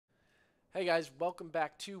Hey guys, welcome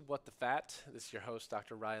back to What the Fat. This is your host,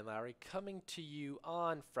 Dr. Ryan Lowery, coming to you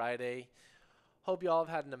on Friday. Hope you all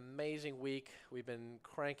have had an amazing week. We've been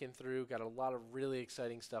cranking through, got a lot of really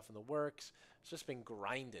exciting stuff in the works. It's just been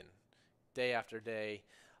grinding day after day.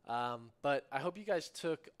 But I hope you guys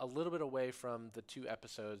took a little bit away from the two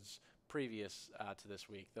episodes previous to this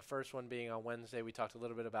week. The first one being on Wednesday, we talked a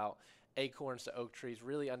little bit about acorns to oak trees,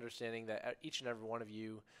 really understanding that each and every one of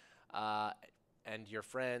you uh, and your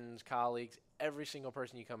friends, colleagues, every single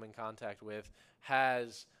person you come in contact with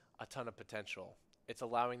has a ton of potential. It's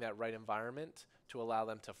allowing that right environment to allow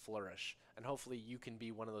them to flourish. And hopefully you can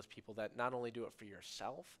be one of those people that not only do it for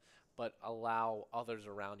yourself, but allow others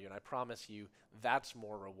around you. And I promise you that's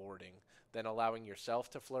more rewarding than allowing yourself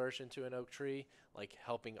to flourish into an oak tree, like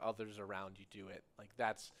helping others around you do it. Like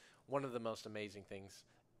that's one of the most amazing things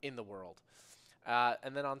in the world.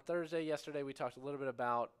 And then on Thursday, yesterday, we talked a little bit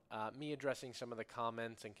about me addressing some of the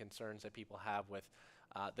comments and concerns that people have with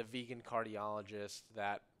the vegan cardiologist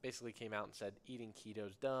that basically came out and said eating keto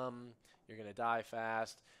is dumb, you're going to die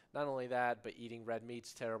fast. Not only that, but eating red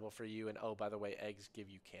meat's terrible for you, and oh, by the way, eggs give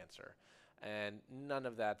you cancer. And none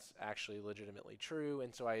of that's actually legitimately true,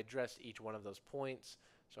 and so I addressed each one of those points.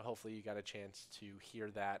 So hopefully you got a chance to hear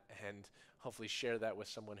that and hopefully share that with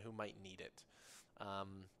someone who might need it.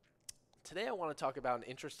 Today I want to talk about an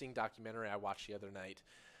interesting documentary I watched the other night,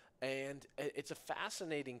 and it's a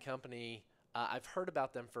fascinating company. I've heard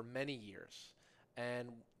about them for many years, and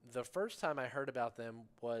the first time I heard about them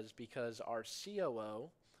was because our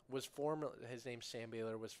COO was formerly, his name's Sam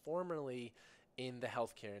Baylor, was formerly in the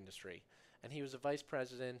healthcare industry, and he was a vice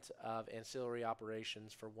president of ancillary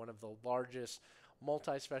operations for one of the largest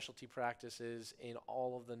multi-specialty practices in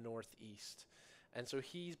all of the Northeast. And so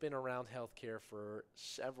he's been around healthcare for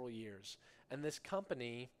several years. And this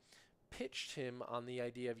company pitched him on the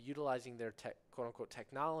idea of utilizing their quote unquote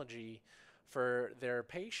technology for their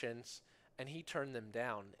patients, and he turned them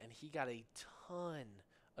down. And he got a ton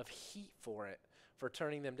of heat for it, for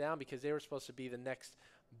turning them down, because they were supposed to be the next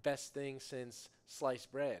best thing since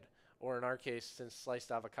sliced bread, or in our case, since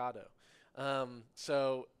sliced avocado.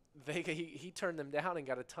 So he turned them down and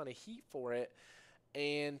got a ton of heat for it.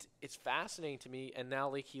 And it's fascinating to me, and now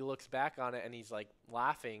like he looks back on it and he's like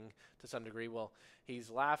laughing to some degree. Well, he's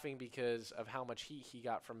laughing because of how much heat he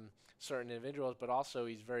got from certain individuals, but also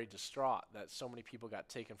he's very distraught that so many people got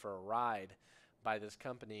taken for a ride by this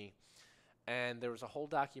company. And there was a whole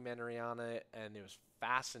documentary on it, and it was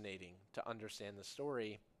fascinating to understand the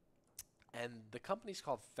story. And the company's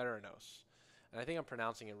called Theranos, and I think I'm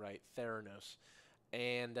pronouncing it right, Theranos.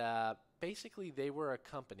 And basically, they were a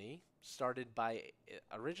company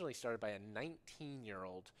originally started by a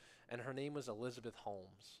 19-year-old, and her name was Elizabeth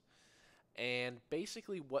Holmes. And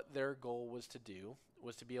basically, what their goal was to do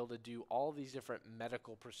was to be able to do all these different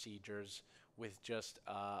medical procedures with just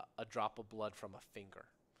a drop of blood from a finger.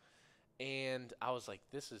 And I was like,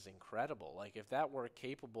 this is incredible. Like, if that were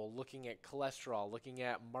capable, looking at cholesterol, looking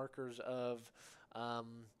at markers um,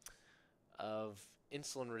 of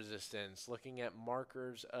insulin resistance, looking at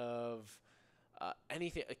markers of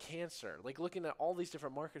anything, a cancer, like looking at all these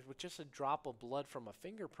different markers with just a drop of blood from a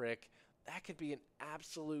finger prick, that could be an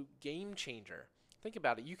absolute game changer. Think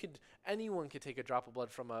about it. Anyone could take a drop of blood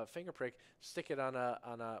from a finger prick, stick it on a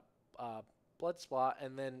blood spot,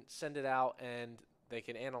 and then send it out, and they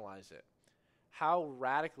can analyze it. How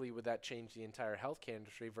radically would that change the entire healthcare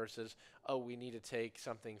industry versus, oh, we need to take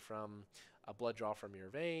something from a blood draw from your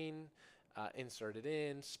vein, insert it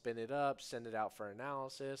in, spin it up, send it out for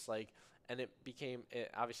analysis, and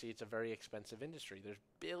obviously it's a very expensive industry. There's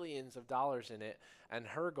billions of dollars in it, and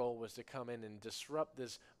her goal was to come in and disrupt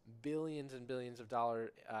this billions and billions of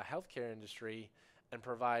dollar healthcare industry and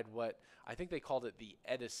provide what I think they called it the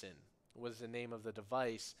Edison was the name of the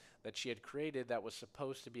device that she had created that was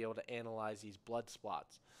supposed to be able to analyze these blood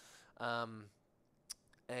spots.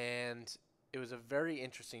 And it was a very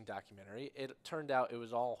interesting documentary. It turned out it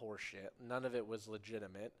was all horseshit. None of it was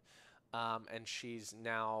legitimate. And she's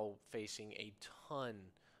now facing a ton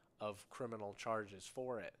of criminal charges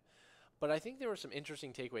for it. But I think there were some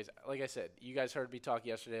interesting takeaways. Like I said, you guys heard me talk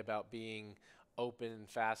yesterday about being open and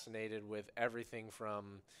fascinated with everything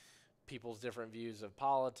from people's different views of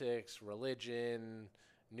politics, religion,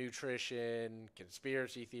 nutrition,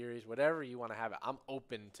 conspiracy theories, whatever you want to have it. I'm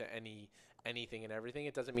open to anything and everything.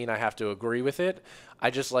 It doesn't mean I have to agree with it. I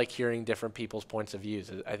just like hearing different people's points of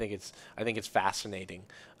views. I think it's fascinating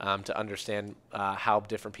to understand how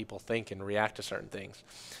different people think and react to certain things.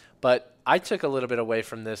 But I took a little bit away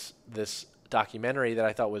from this documentary that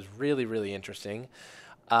I thought was really, really interesting,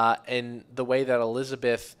 and the way that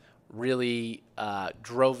Elizabeth really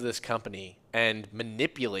drove this company and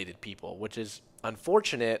manipulated people, which is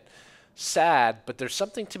unfortunate, sad, but there's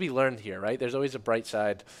something to be learned here, right? There's always a bright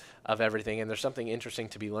side of everything, and there's something interesting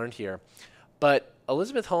to be learned here. But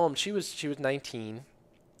Elizabeth Holmes, she was 19.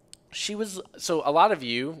 So a lot of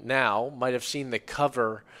you now might have seen the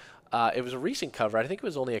cover. It was a recent cover. I think it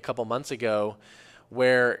was only a couple months ago,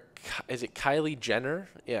 where is it Kylie Jenner?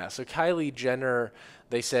 Yeah. So Kylie Jenner,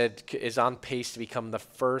 they said, is on pace to become the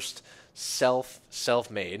first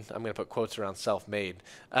self-made. I'm going to put quotes around self-made.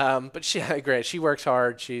 But great. She works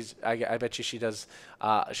hard. I bet you she does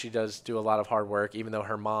do a lot of hard work, even though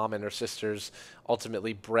her mom and her sisters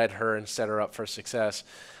ultimately bred her and set her up for success.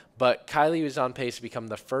 But Kylie was on pace to become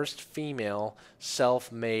the first female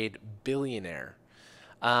self-made billionaire.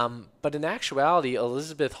 But in actuality,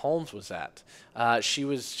 Elizabeth Holmes was that. She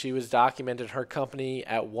was documented. Her company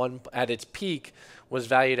at its peak was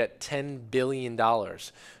valued at $10 billion.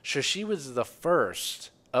 So she was the first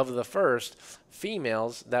of the first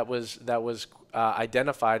females that was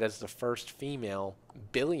identified as the first female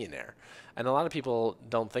billionaire. And a lot of people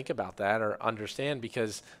don't think about that or understand,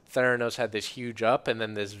 because Theranos had this huge up and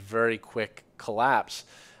then this very quick collapse.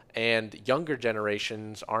 And younger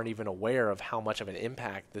generations aren't even aware of how much of an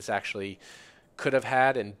impact this actually could have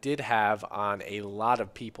had and did have on a lot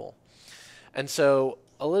of people. And so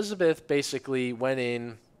Elizabeth basically went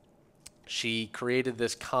in, she created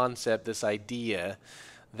this concept, this idea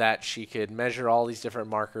that she could measure all these different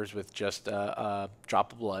markers with just a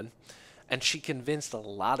drop of blood. And she convinced a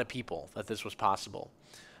lot of people that this was possible.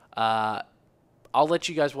 I'll let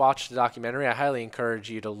you guys watch the documentary. I highly encourage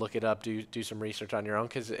you to look it up, do some research on your own,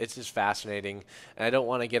 because it's just fascinating. And I don't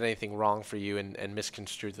want to get anything wrong for you and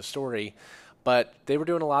misconstrue the story. But they were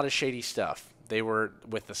doing a lot of shady stuff. They were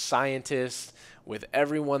with the scientists, with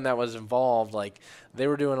everyone that was involved. Like, they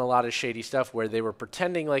were doing a lot of shady stuff where they were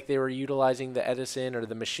pretending like they were utilizing the Edison or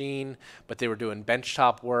the machine, but they were doing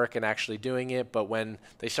benchtop work and actually doing it. But when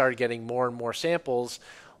they started getting more and more samples,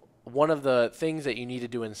 one of the things that you need to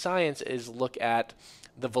do in science is look at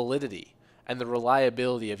the validity and the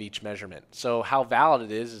reliability of each measurement. So how valid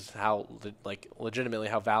it is how, legitimately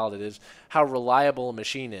how valid it is, how reliable a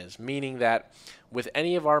machine is, meaning that with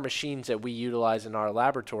any of our machines that we utilize in our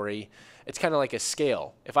laboratory, it's kind of like a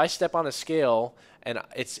scale. If I step on a scale and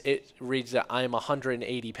it reads that I'm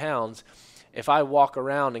 180 pounds, if I walk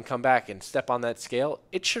around and come back and step on that scale,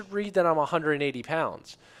 it should read that I'm 180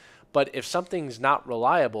 pounds. But if something's not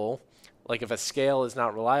reliable, like if a scale is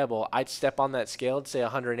not reliable, I'd step on that scale, it'd say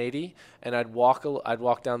 180, and I'd walk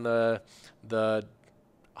down the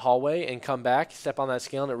hallway and come back, step on that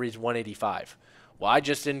scale, and it reads 185. Well, I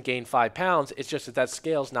just didn't gain 5 pounds. It's just that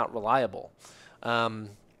scale's not reliable.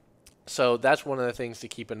 So that's one of the things to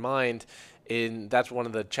keep in mind. That's one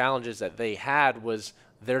of the challenges that they had, was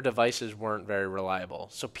their devices weren't very reliable.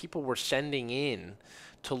 So people were sending in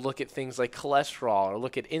to look at things like cholesterol or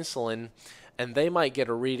look at insulin, and they might get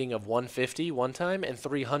a reading of 150 one time and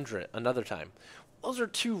 300 another time. Those are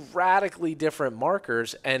two radically different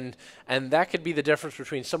markers, and that could be the difference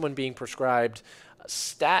between someone being prescribed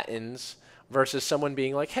statins versus someone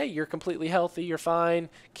being like, hey, you're completely healthy, you're fine,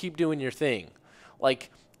 keep doing your thing.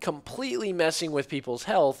 Like, completely messing with people's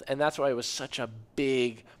health, and that's why it was such a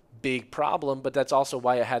big problem, but that's also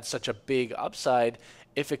why it had such a big upside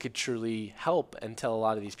if it could truly help and tell a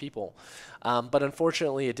lot of these people. But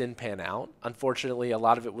unfortunately, it didn't pan out. Unfortunately, a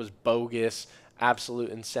lot of it was bogus, absolute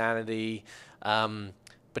insanity.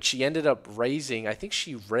 But she ended up raising, I think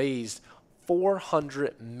she raised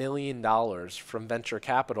 $400 million from venture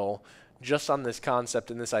capital just on this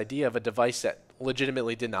concept and this idea of a device that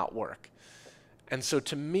legitimately did not work. And so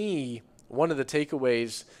to me, one of the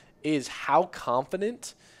takeaways is how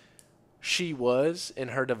confident she was in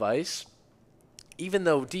her device, even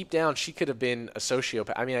though deep down she could have been a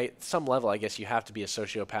sociopath. I mean, at some level, I guess you have to be a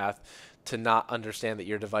sociopath to not understand that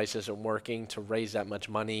your device isn't working, to raise that much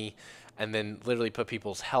money, and then literally put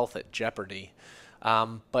people's health at jeopardy.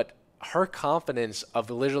 But her confidence of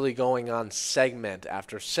literally going on segment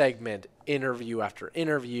after segment, interview after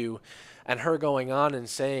interview, and her going on and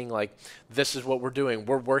saying, like, this is what we're doing.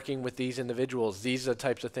 We're working with these individuals. These are the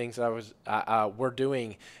types of things that we're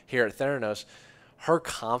doing here at Theranos. Her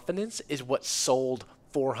confidence is what sold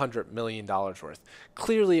 $400 million worth.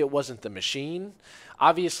 Clearly, it wasn't the machine.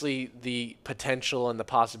 Obviously, the potential and the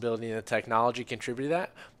possibility and the technology contributed to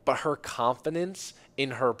that, but her confidence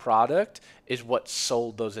in her product is what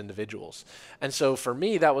sold those individuals. And so for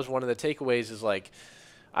me, that was one of the takeaways, is like,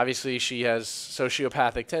 obviously she has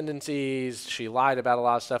sociopathic tendencies, she lied about a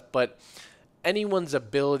lot of stuff, but anyone's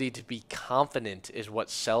ability to be confident is what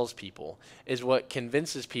sells people, is what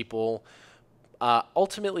convinces people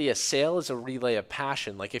ultimately a sale is a relay of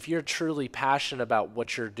passion. Like if you're truly passionate about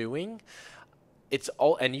what you're doing, it's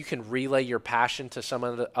all, and you can relay your passion to some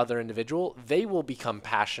other individual, they will become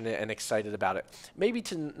passionate and excited about it. Maybe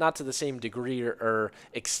not to the same degree or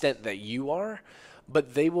extent that you are,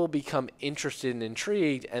 but they will become interested and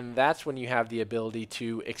intrigued, and that's when you have the ability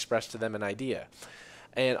to express to them an idea.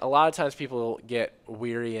 And a lot of times people get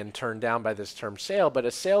weary and turned down by this term sale, but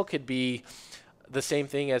a sale could be the same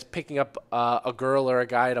thing as picking up a girl or a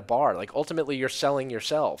guy at a bar. Like ultimately you're selling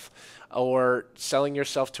yourself or selling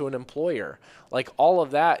yourself to an employer. Like all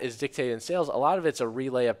of that is dictated in sales. A lot of it's a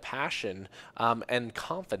relay of passion and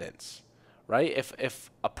confidence, right?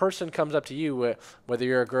 If a person comes up to you, whether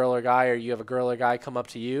you're a girl or guy, or you have a girl or guy come up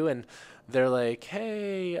to you and they're like,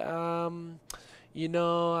 hey, I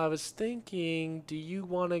was thinking, do you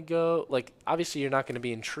want to go? Like, obviously you're not going to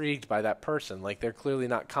be intrigued by that person. Like they're clearly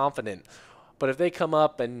not confident. But if they come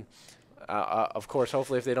up and, of course,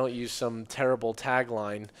 hopefully if they don't use some terrible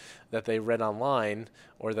tagline that they read online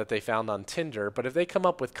or that they found on Tinder, but if they come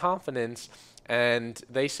up with confidence and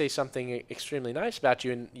they say something extremely nice about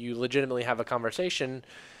you and you legitimately have a conversation,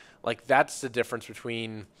 like that's the difference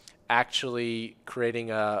between actually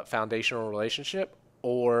creating a foundational relationship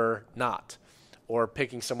or not, or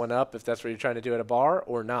picking someone up if that's what you're trying to do at a bar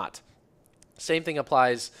or not. Same thing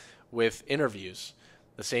applies with interviews.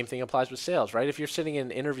 The same thing applies with sales, right? If you're sitting in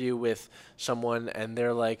an interview with someone and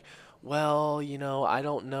they're like, well, I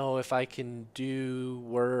don't know if I can do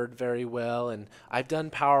Word very well, and I've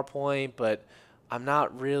done PowerPoint, but I'm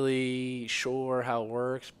not really sure how it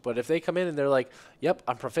works. But if they come in and they're like, yep,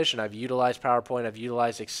 I'm proficient. I've utilized PowerPoint. I've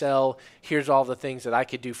utilized Excel. Here's all the things that I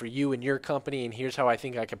could do for you and your company, and here's how I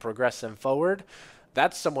think I could progress them forward.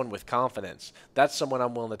 That's someone with confidence. That's someone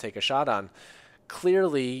I'm willing to take a shot on.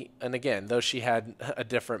 Clearly, and again, though she had a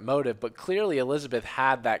different motive, but clearly Elizabeth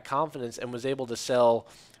had that confidence and was able to sell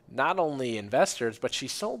not only investors, but she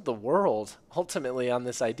sold the world ultimately on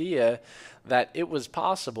this idea that it was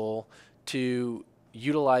possible to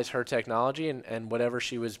utilize her technology and whatever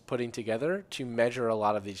she was putting together to measure a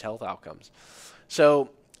lot of these health outcomes. So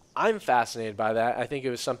I'm fascinated by that. I think it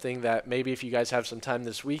was something that maybe if you guys have some time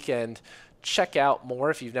this weekend, check out more.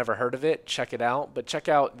 If you've never heard of it, check it out. But check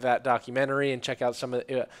out that documentary and check out some of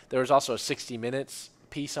it. There was also a 60 Minutes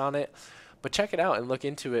piece on it. But check it out and look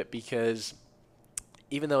into it, because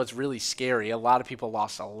even though it's really scary, a lot of people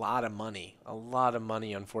lost a lot of money,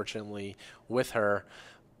 unfortunately, with her.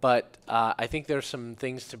 But I think there's some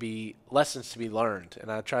lessons to be learned.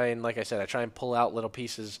 And like I said, I try and pull out little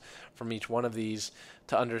pieces from each one of these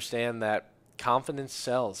to understand that confidence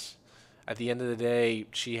sells. At the end of the day,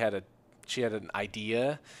 she had an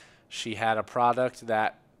idea. She had a product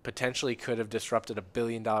that potentially could have disrupted a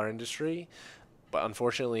billion-dollar industry, but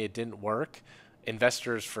unfortunately it didn't work.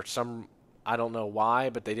 Investors, I don't know why,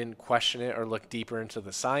 but they didn't question it or look deeper into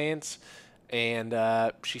the science, and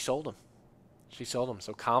she sold them.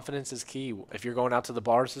 So confidence is key. If you're going out to the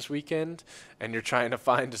bars this weekend and you're trying to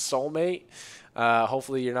find a soulmate,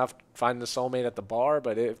 hopefully you're not finding the soulmate at the bar,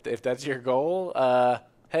 but if that's your goal,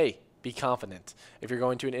 hey, be confident. If you're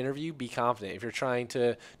going to an interview, be confident. If you're trying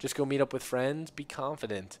to just go meet up with friends, be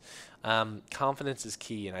confident. Confidence is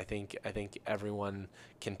key, and I think everyone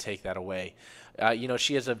can take that away.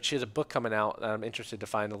 She has a book coming out that I'm interested to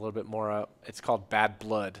find a little bit more. It's called Bad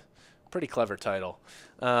Blood. Pretty clever title,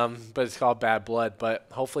 but it's called Bad Blood. But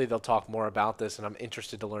hopefully they'll talk more about this, and I'm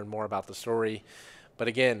interested to learn more about the story. But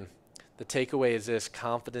again, the takeaway is this: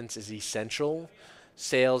 confidence is essential.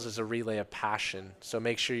 Sales is a relay of passion. So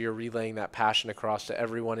make sure you're relaying that passion across to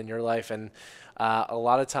everyone in your life. And a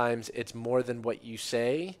lot of times it's more than what you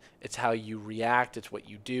say. It's how you react. It's what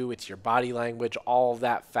you do. It's your body language. All of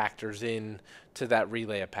that factors in to that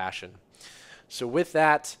relay of passion. So with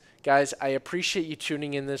that, guys, I appreciate you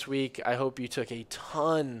tuning in this week. I hope you took a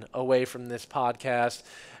ton away from this podcast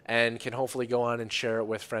and can hopefully go on and share it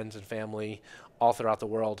with friends and family all throughout the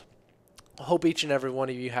world. Hope each and every one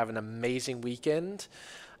of you have an amazing weekend.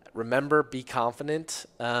 Remember, be confident.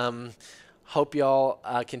 Hope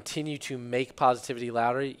y'all continue to make positivity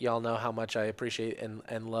louder. Y'all know how much I appreciate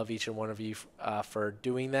and love each and one of you for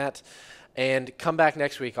doing that. And come back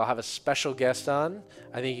next week. I'll have a special guest on.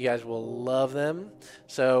 I think you guys will love them.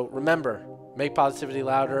 So remember, make positivity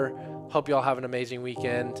louder. Hope y'all have an amazing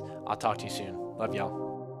weekend. I'll talk to you soon. Love y'all.